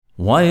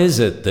Why is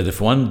it that if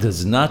one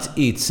does not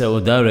eat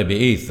Seudah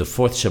Rebi'ith, the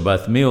fourth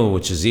Shabbat meal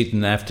which is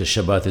eaten after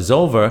Shabbat is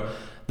over,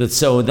 that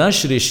Seudah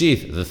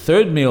Shrishith, the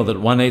third meal that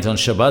one ate on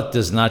Shabbat,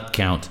 does not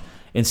count?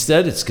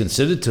 Instead, it's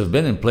considered to have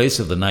been in place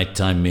of the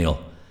nighttime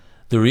meal.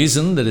 The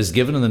reason that is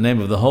given in the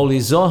name of the Holy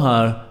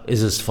Zohar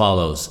is as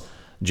follows.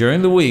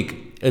 During the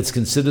week, it's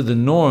considered the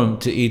norm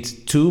to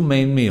eat two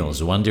main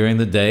meals, one during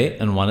the day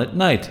and one at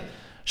night.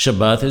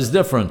 Shabbat is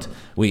different.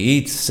 We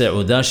eat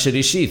Seudah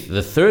Shrishith,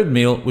 the third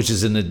meal, which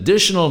is an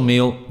additional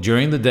meal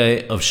during the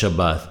day of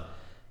Shabbat.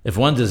 If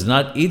one does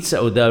not eat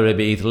Seudah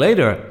Rebi'ith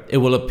later, it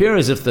will appear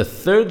as if the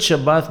third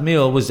Shabbat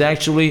meal was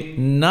actually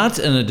not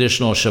an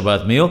additional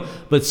Shabbat meal,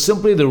 but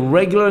simply the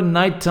regular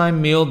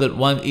nighttime meal that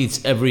one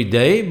eats every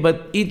day,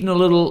 but eaten a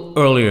little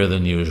earlier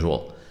than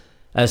usual.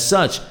 As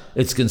such,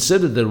 it's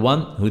considered that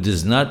one who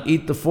does not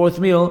eat the fourth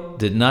meal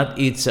did not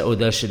eat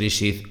Seudah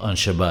Shrishith on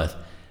Shabbat.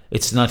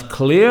 It's not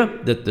clear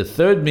that the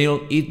third meal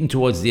eaten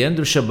towards the end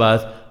of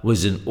Shabbat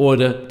was in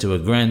order to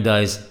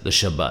aggrandize the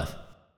Shabbat.